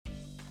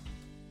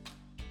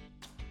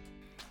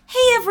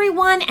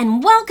everyone,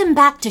 and welcome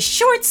back to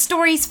Short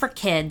Stories for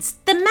Kids,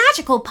 the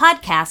magical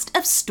podcast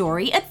of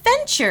story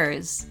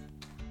adventures.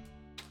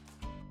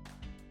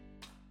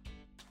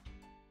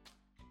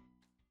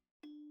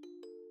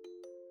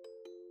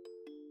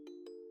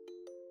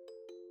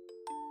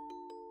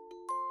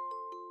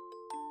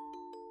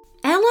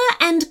 Ella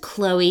and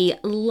Chloe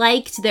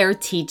liked their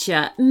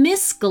teacher,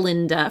 Miss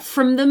Glinda,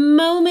 from the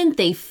moment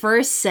they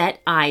first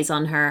set eyes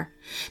on her.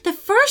 The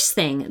first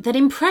thing that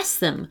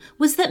impressed them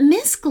was that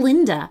Miss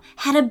Glinda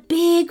had a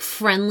big,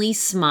 friendly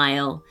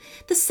smile.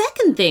 The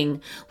second thing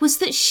was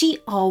that she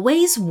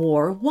always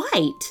wore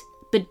white.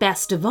 But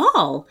best of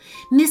all,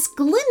 Miss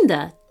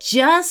Glinda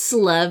just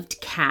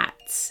loved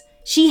cats.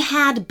 She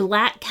had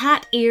black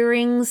cat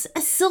earrings,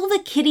 a silver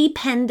kitty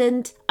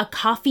pendant, a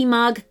coffee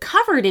mug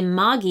covered in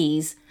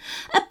moggies,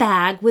 a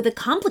bag with a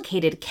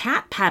complicated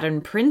cat pattern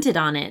printed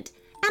on it,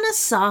 and a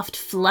soft,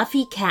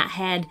 fluffy cat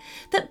head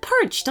that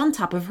perched on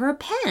top of her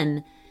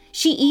pen.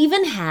 She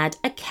even had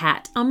a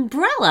cat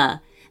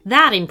umbrella.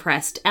 That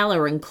impressed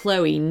Ella and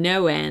Chloe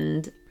no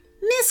end.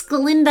 "Miss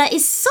Glinda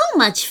is so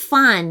much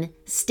fun,"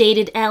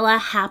 stated Ella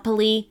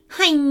happily.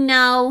 "I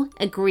know,"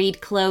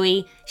 agreed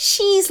Chloe.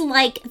 "She's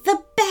like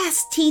the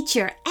best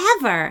teacher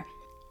ever."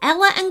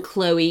 Ella and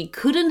Chloe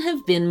couldn't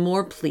have been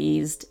more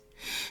pleased.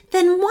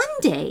 Then one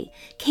day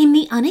came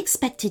the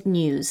unexpected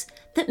news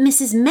that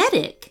Mrs.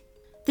 Medic,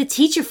 the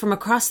teacher from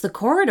across the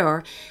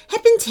corridor,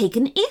 had been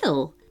taken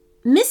ill.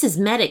 Mrs.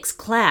 Medic's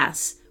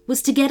class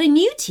was to get a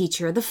new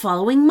teacher the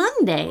following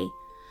Monday.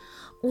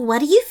 "What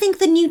do you think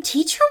the new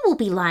teacher will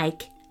be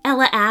like?"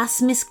 Ella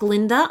asked Miss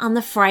Glinda on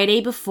the Friday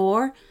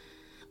before.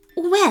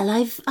 "Well,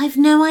 I've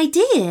no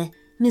idea,"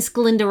 Miss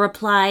Glinda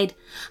replied.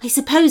 "I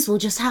suppose we'll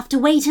just have to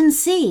wait and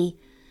see."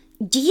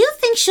 "Do you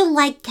think she'll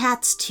like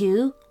cats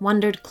too?"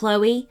 wondered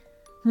Chloe.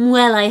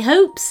 "Well, I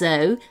hope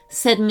so,"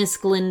 said Miss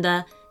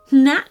Glinda.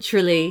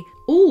 "Naturally,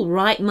 all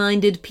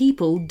right-minded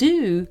people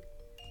do."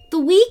 The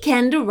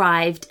weekend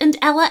arrived and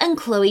Ella and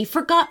Chloe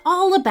forgot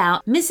all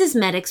about Mrs.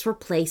 Medic's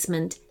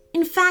replacement.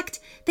 In fact,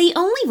 they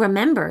only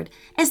remembered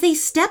as they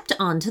stepped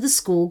onto the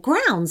school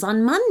grounds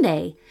on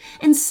Monday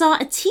and saw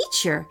a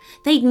teacher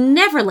they'd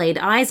never laid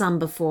eyes on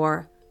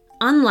before.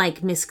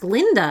 Unlike Miss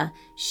Glinda,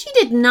 she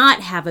did not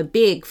have a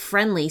big,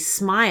 friendly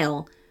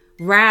smile.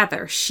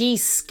 Rather, she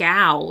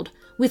scowled,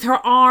 with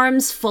her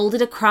arms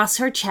folded across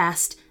her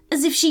chest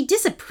as if she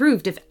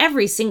disapproved of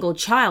every single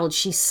child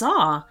she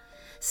saw.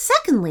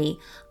 Secondly,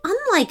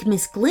 unlike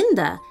Miss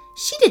Glinda,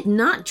 she did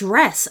not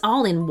dress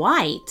all in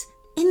white.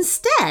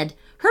 Instead,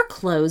 her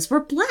clothes were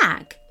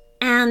black.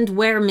 And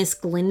where Miss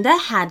Glinda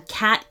had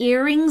cat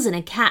earrings and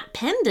a cat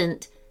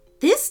pendant,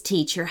 this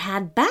teacher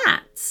had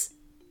bats.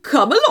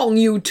 "Come along,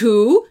 you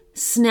two,"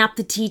 snapped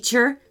the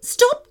teacher.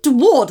 "Stop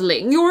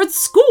dawdling, you're at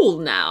school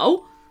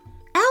now."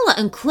 Ella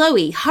and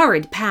Chloe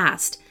hurried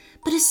past,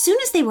 but as soon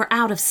as they were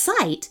out of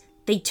sight,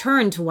 they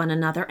turned to one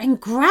another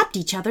and grabbed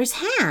each other's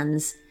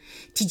hands.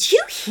 "Did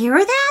you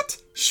hear that?"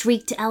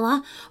 shrieked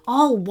Ella,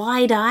 all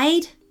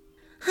wide-eyed.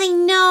 "I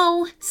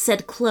know,"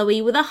 said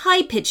Chloe with a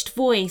high-pitched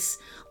voice.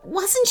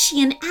 "Wasn't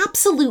she an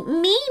absolute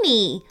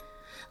meanie?"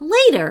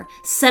 Later,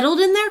 settled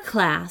in their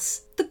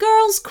class, the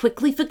girls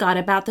quickly forgot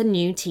about the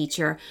new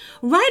teacher,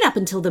 right up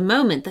until the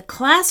moment the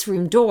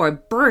classroom door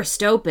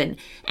burst open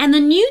and the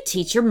new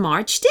teacher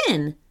marched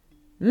in.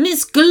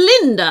 "Miss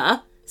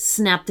Glinda,"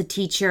 snapped the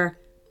teacher.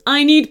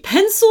 "I need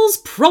pencils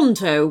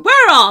pronto.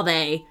 Where are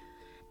they?"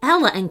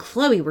 Ella and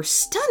Chloe were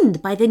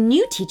stunned by the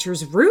new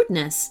teacher's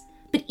rudeness,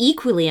 but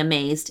equally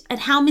amazed at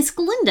how Miss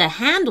Glinda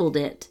handled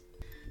it.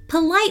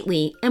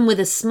 Politely and with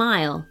a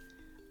smile,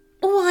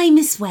 "Why,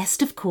 Miss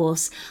West, of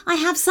course. I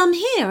have some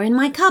here in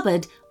my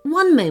cupboard.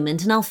 One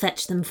moment and I'll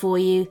fetch them for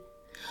you."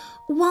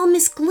 While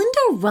Miss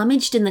Glinda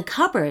rummaged in the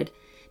cupboard,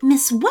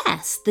 Miss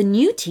West, the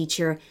new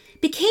teacher,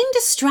 became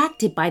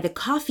distracted by the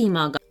coffee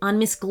mug on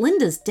Miss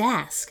Glinda's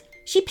desk.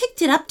 She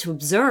picked it up to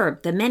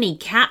observe the many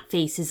cat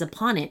faces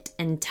upon it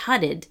and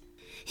tutted.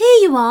 "Here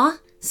you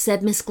are,"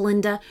 said Miss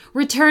Glinda,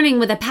 returning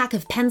with a pack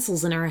of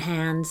pencils in her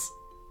hands.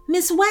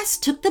 Miss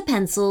West took the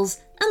pencils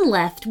and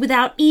left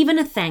without even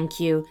a thank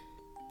you.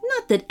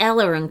 Not that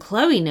Ella and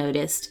Chloe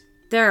noticed.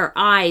 Their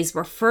eyes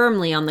were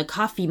firmly on the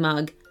coffee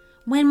mug.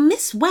 When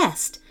Miss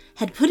West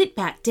had put it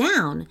back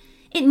down,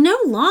 it no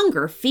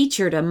longer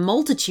featured a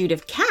multitude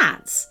of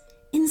cats.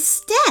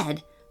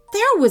 Instead,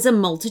 there was a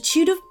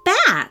multitude of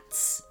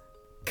bats.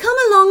 "Come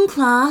along,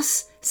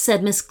 class,"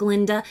 said Miss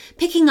Glinda,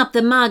 picking up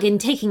the mug and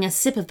taking a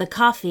sip of the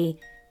coffee.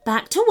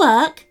 "Back to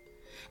work."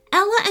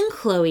 Ella and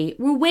Chloe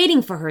were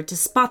waiting for her to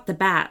spot the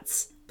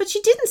bats, but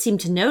she didn't seem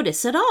to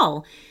notice at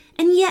all.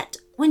 And yet,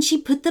 when she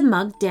put the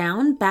mug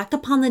down back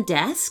upon the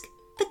desk,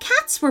 the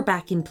cats were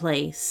back in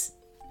place.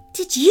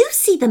 "Did you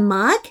see the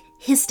mug?"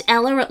 hissed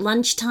Ella at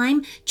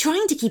lunchtime,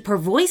 trying to keep her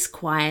voice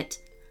quiet.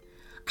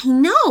 "I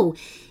know.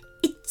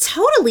 It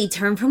totally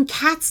turned from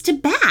cats to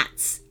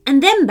bats,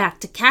 and then back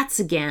to cats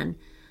again."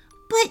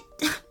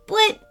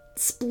 But,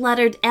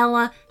 spluttered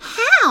Ella.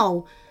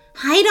 "How?"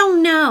 "I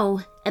don't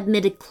know,"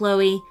 admitted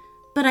Chloe,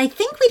 "but I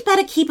think we'd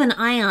better keep an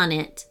eye on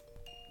it."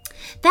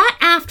 That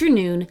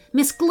afternoon,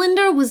 Miss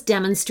Glinda was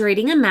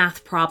demonstrating a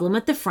math problem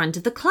at the front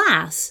of the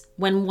class,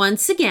 when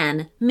once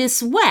again,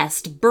 Miss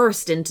West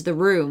burst into the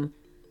room.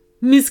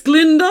 "Miss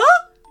Glinda?"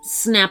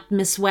 snapped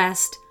Miss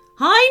West.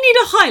 "I need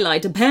a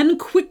highlighter pen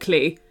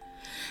quickly."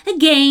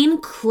 Again,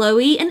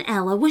 Chloe and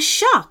Ella were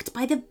shocked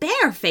by the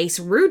barefaced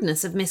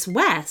rudeness of Miss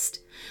West.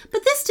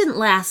 But this didn't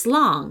last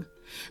long.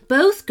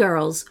 Both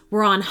girls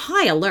were on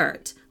high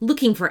alert,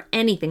 looking for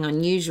anything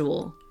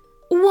unusual.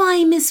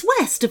 "Why, Miss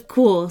West, of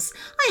course.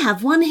 I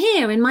have one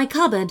here in my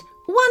cupboard.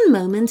 One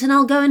moment and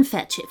I'll go and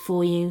fetch it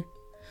for you."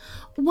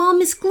 While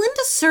Miss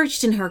Glinda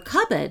searched in her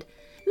cupboard,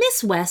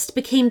 Miss West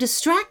became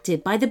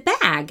distracted by the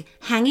bag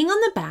hanging on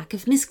the back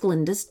of Miss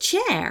Glinda's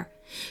chair.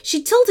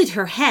 She tilted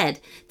her head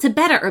to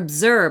better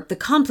observe the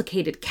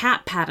complicated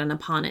cat pattern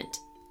upon it,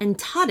 and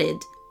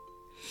tutted.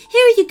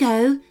 "Here you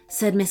go,"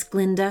 said Miss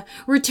Glinda,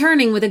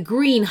 returning with a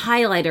green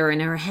highlighter in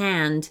her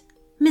hand.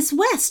 Miss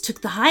West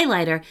took the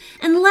highlighter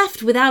and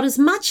left without as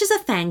much as a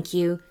thank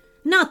you.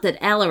 Not that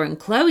Ella and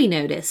Chloe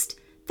noticed.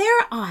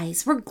 Their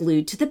eyes were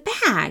glued to the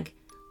bag.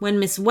 When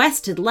Miss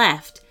West had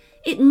left,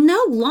 it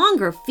no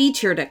longer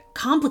featured a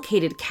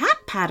complicated cat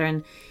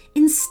pattern.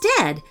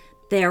 Instead,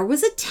 there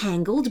was a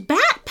tangled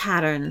bat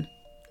pattern.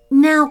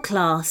 "Now,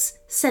 class,"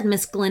 said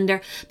Miss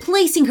Glinda,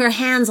 placing her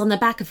hands on the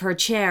back of her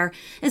chair,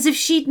 as if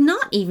she'd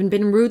not even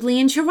been rudely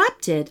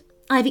interrupted.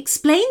 "I've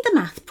explained the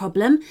math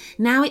problem.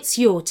 Now it's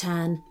your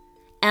turn."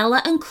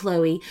 Ella and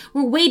Chloe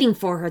were waiting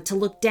for her to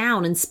look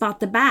down and spot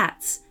the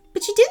bats,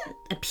 but she didn't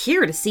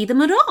appear to see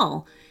them at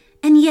all.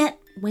 And yet,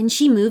 when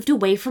she moved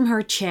away from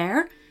her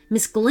chair,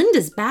 Miss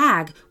Glinda's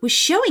bag was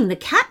showing the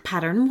cat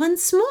pattern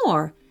once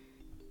more.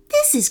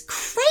 "This is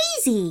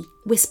crazy,"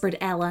 whispered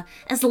Ella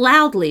as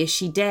loudly as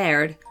she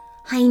dared.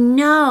 "I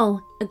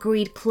know,"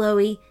 agreed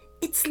Chloe.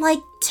 "It's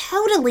like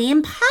totally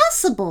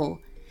impossible."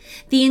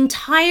 The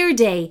entire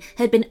day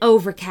had been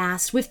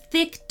overcast with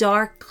thick,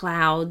 dark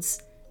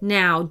clouds.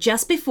 Now,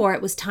 just before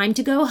it was time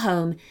to go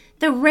home,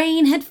 the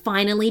rain had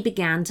finally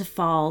begun to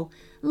fall,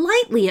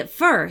 lightly at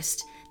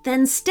first,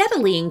 then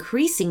steadily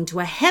increasing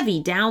to a heavy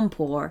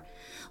downpour.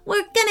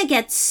 "We're gonna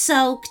get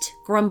soaked,"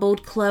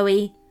 grumbled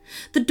Chloe.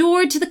 The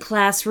door to the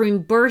classroom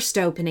burst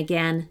open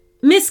again.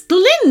 "Miss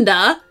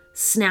Glinda!"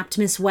 snapped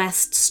Miss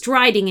West,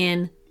 striding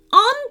in.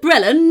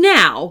 "Umbrella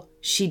now!"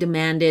 she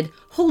demanded,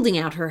 holding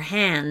out her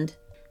hand.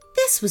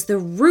 This was the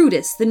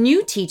rudest the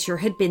new teacher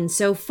had been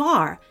so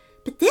far,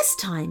 but this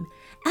time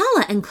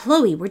Ella and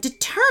Chloe were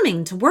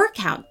determined to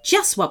work out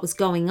just what was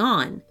going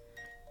on.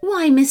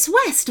 "Why, Miss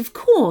West, of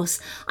course.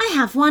 I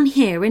have one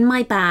here in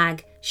my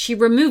bag." She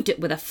removed it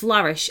with a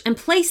flourish and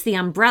placed the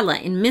umbrella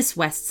in Miss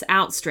West's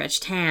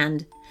outstretched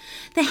hand.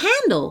 The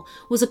handle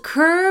was a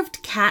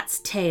curved cat's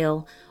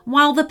tail,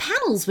 while the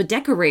panels were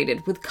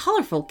decorated with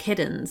colorful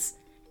kittens.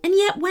 And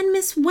yet when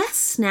Miss West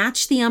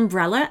snatched the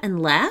umbrella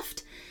and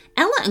left,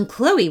 Ella and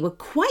Chloe were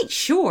quite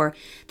sure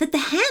that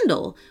the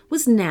handle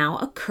was now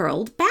a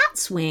curled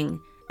bat's wing,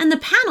 and the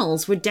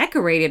panels were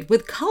decorated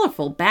with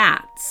colorful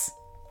bats.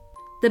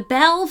 The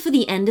bell for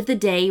the end of the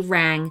day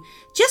rang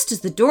just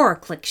as the door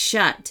clicked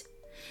shut.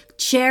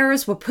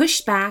 Chairs were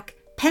pushed back,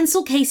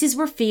 pencil cases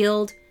were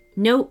filled,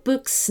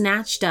 notebooks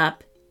snatched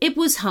up. It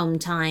was home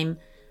time.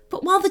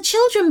 But while the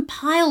children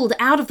piled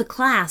out of the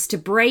class to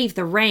brave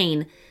the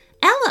rain,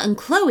 Ella and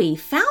Chloe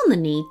found the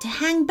need to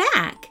hang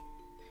back.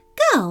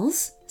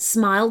 "Girls,"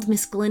 smiled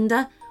Miss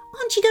Glinda,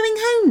 "aren't you going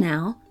home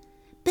now?"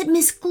 "But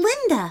Miss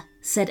Glinda,"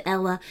 said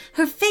Ella,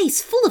 her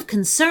face full of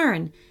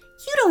concern,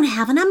 "you don't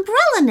have an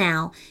umbrella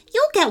now.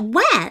 You'll get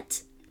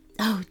wet."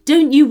 "Oh,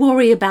 don't you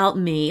worry about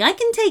me. I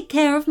can take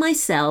care of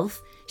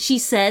myself," she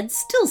said,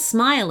 still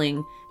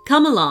smiling.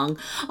 "Come along.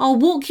 I'll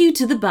walk you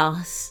to the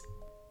bus."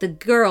 The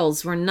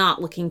girls were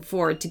not looking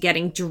forward to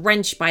getting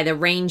drenched by the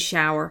rain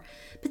shower,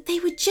 but they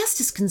were just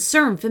as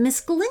concerned for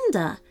Miss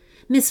Glinda.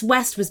 Miss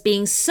West was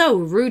being so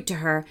rude to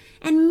her,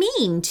 and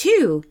mean,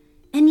 too.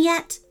 And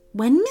yet,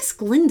 when Miss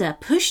Glinda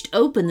pushed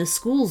open the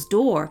school's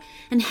door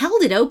and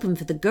held it open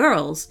for the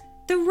girls,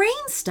 the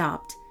rain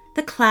stopped,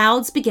 the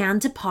clouds began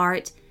to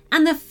part,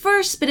 and the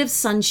first bit of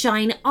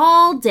sunshine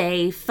all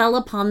day fell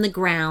upon the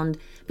ground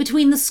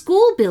between the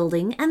school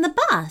building and the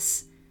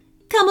bus.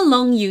 "Come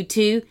along, you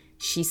two,"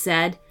 she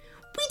said.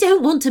 "We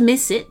don't want to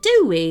miss it,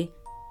 do we?"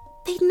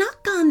 They'd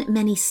not gone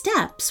many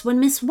steps when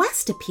Miss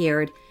West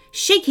appeared,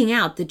 shaking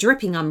out the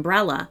dripping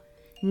umbrella.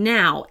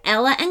 Now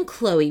Ella and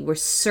Chloe were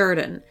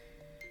certain.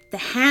 The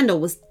handle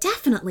was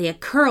definitely a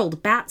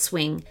curled bat's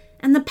wing,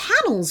 and the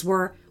panels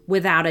were,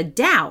 without a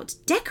doubt,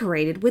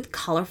 decorated with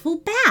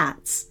colorful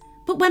bats.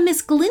 But when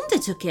Miss Glinda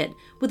took it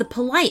with a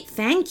polite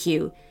thank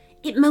you,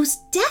 it most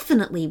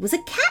definitely was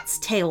a cat's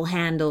tail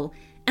handle,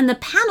 and the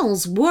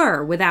panels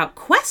were, without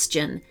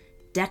question,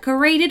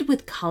 decorated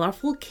with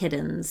colorful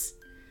kittens.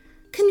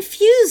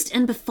 Confused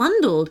and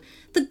befuddled,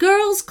 the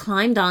girls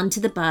climbed onto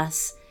the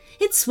bus.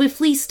 It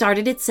swiftly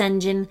started its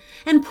engine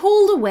and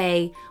pulled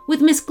away,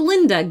 with Miss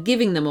Glinda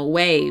giving them a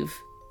wave.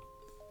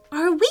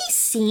 "Are we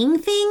seeing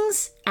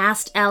things?"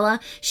 asked Ella,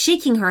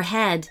 shaking her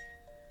head.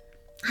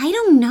 "I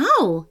don't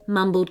know,"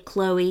 mumbled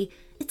Chloe.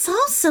 It's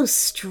all so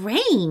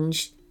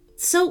strange.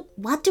 So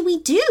what do we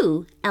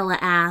do? Ella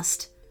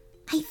asked.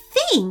 I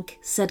think,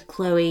 said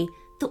Chloe,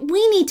 that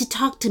we need to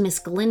talk to Miss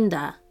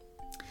Glinda.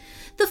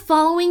 The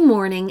following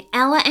morning,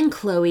 Ella and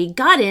Chloe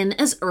got in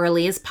as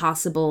early as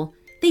possible.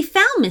 They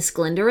found Miss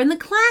Glinda in the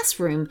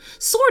classroom,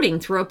 sorting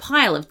through a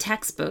pile of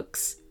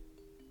textbooks.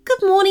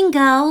 Good morning,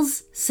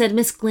 girls, said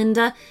Miss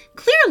Glinda,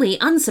 clearly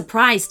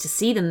unsurprised to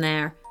see them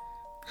there.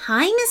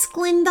 Hi, Miss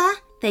Glinda,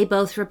 they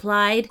both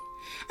replied.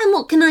 And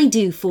what can I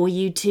do for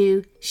you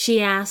two?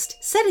 She asked,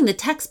 setting the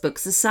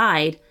textbooks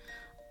aside.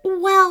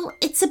 Well,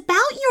 it's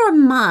about your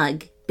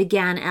mug,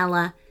 began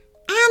Ella.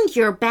 And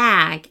your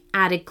bag,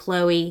 added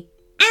Chloe.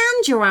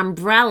 And your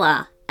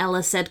umbrella,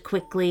 Ella said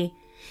quickly.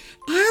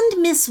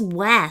 And Miss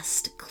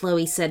West,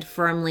 Chloe said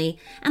firmly,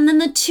 and then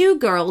the two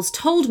girls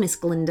told Miss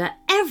Glinda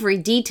every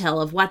detail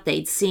of what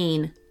they'd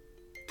seen.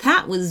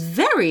 That was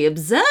very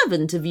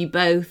observant of you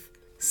both,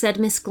 said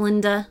Miss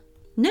Glinda.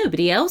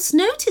 Nobody else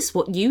noticed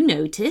what you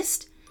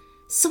noticed.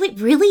 So it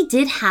really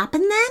did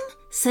happen then?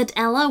 Said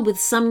Ella with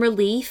some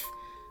relief.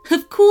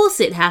 Of course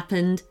it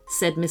happened,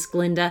 said Miss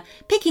Glinda,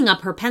 picking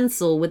up her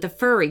pencil with the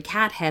furry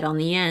cat head on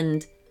the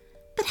end.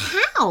 But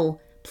how?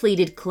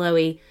 Pleaded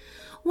Chloe.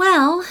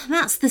 Well,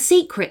 that's the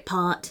secret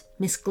part,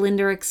 Miss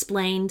Glinda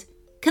explained.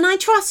 Can I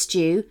trust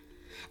you?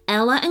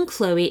 Ella and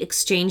Chloe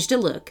exchanged a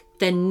look,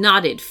 then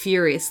nodded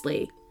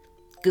furiously.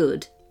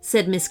 Good,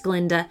 said Miss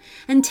Glinda,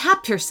 and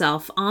tapped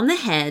herself on the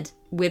head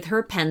with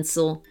her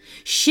pencil.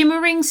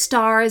 Shimmering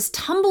stars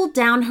tumbled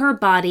down her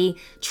body,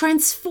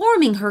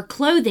 transforming her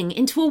clothing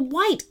into a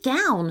white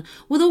gown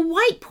with a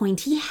white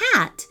pointy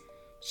hat.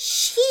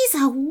 She's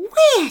a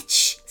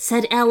witch,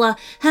 said Ella,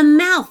 her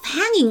mouth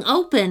hanging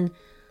open.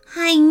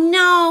 I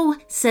know,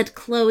 said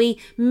Chloe,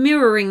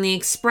 mirroring the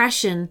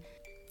expression.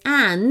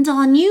 And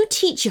our new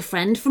teacher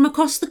friend from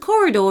across the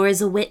corridor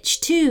is a witch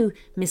too,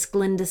 Miss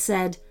Glinda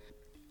said.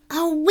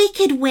 A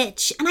wicked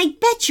witch, and I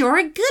bet you're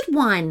a good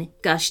one,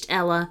 gushed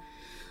Ella.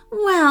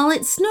 Well,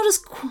 it's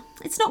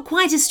not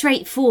quite as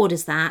straightforward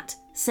as that,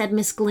 said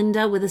Miss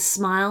Glinda with a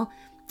smile.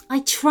 I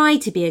try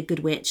to be a good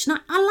witch, and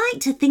I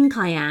like to think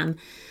I am,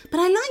 but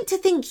I like to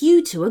think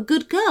you two are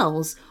good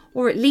girls,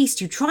 or at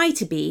least you try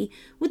to be.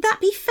 Would that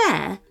be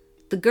fair?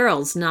 The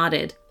girls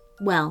nodded.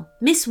 Well,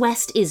 Miss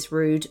West is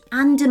rude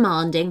and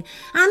demanding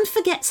and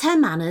forgets her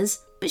manners,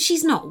 but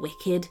she's not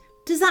wicked.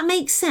 Does that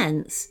make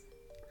sense?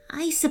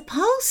 I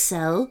suppose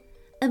so,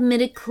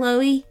 admitted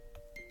Chloe.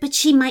 But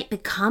she might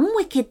become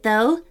wicked,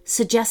 though,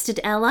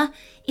 suggested Ella,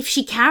 if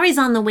she carries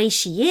on the way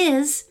she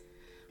is.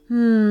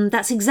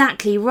 That's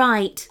exactly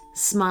right,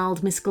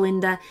 smiled Miss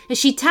Glinda as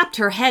she tapped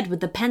her head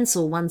with the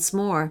pencil once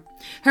more.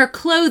 Her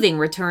clothing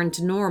returned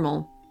to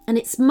normal. And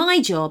it's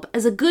my job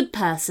as a good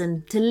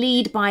person to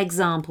lead by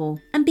example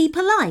and be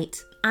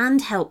polite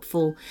and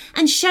helpful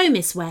and show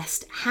Miss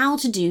West how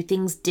to do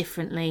things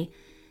differently.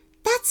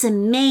 That's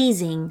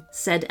amazing,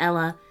 said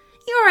Ella.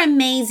 You're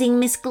amazing,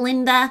 Miss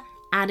Glinda,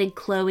 added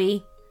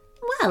Chloe.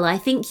 Well, I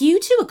think you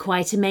two are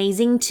quite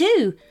amazing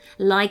too.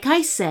 Like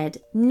I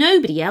said,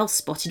 nobody else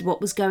spotted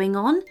what was going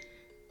on.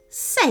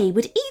 Say,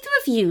 would either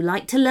of you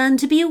like to learn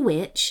to be a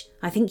witch?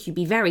 I think you'd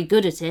be very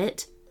good at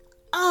it.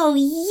 Oh,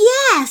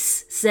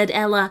 yes, said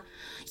Ella.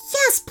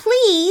 Yes,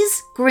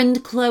 please,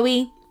 grinned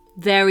Chloe.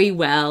 Very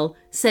well,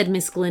 said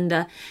Miss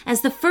Glinda,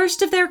 as the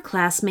first of their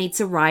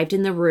classmates arrived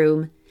in the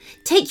room.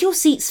 Take your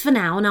seats for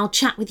now and I'll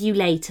chat with you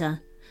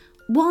later.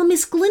 While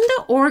Miss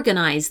Glinda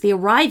organised the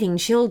arriving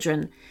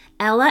children,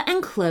 Ella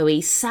and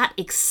Chloe sat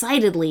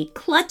excitedly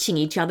clutching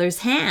each other's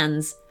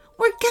hands.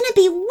 We're gonna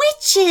be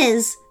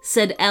witches,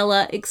 said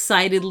Ella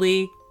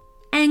excitedly.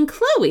 And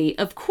Chloe,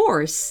 of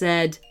course,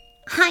 said,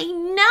 I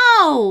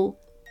know.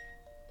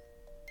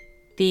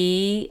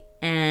 The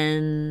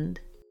end.